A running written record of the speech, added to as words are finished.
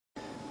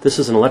This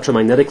is an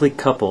electromagnetically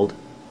coupled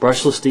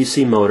brushless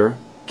DC motor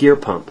gear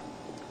pump.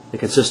 It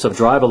consists of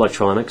drive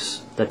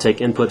electronics that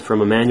take input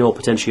from a manual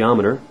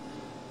potentiometer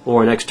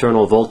or an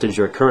external voltage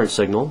or current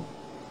signal,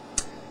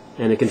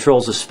 and it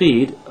controls the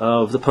speed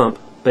of the pump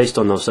based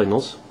on those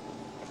signals.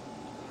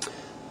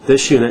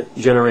 This unit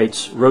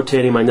generates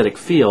rotating magnetic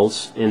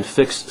fields in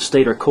fixed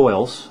stator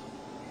coils.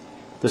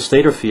 The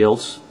stator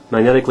fields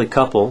magnetically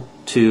couple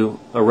to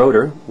a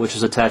rotor which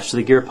is attached to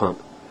the gear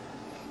pump.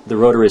 The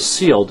rotor is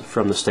sealed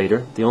from the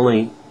stator. The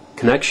only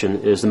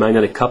connection is the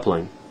magnetic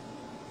coupling.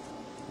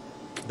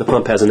 The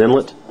pump has an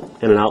inlet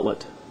and an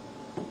outlet.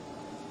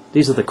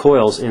 These are the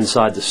coils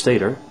inside the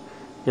stator,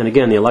 and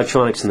again the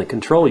electronics in the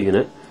control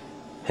unit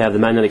have the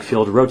magnetic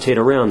field rotate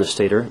around the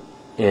stator,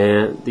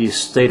 and these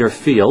stator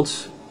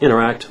fields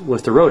interact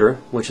with the rotor,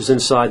 which is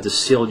inside the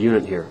sealed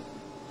unit here.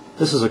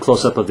 This is a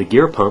close-up of the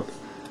gear pump.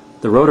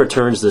 The rotor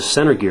turns the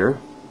center gear,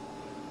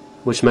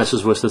 which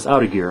messes with this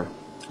outer gear,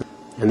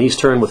 and these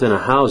turn within a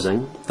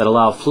housing that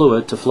allow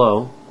fluid to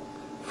flow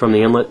from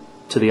the inlet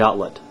to the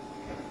outlet.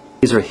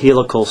 These are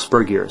helical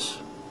spur gears.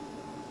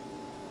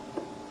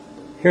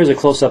 Here's a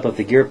close-up of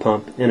the gear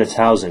pump in its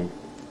housing.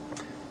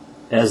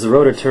 As the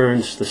rotor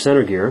turns the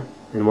center gear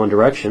in one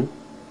direction,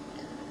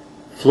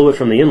 fluid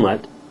from the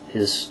inlet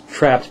is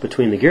trapped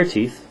between the gear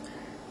teeth,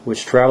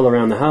 which travel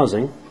around the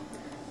housing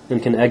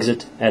and can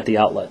exit at the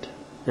outlet.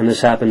 And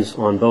this happens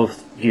on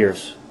both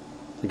gears.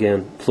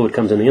 Again, fluid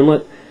comes in the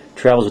inlet,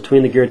 travels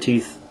between the gear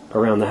teeth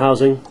around the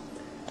housing,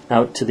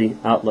 out to the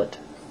outlet.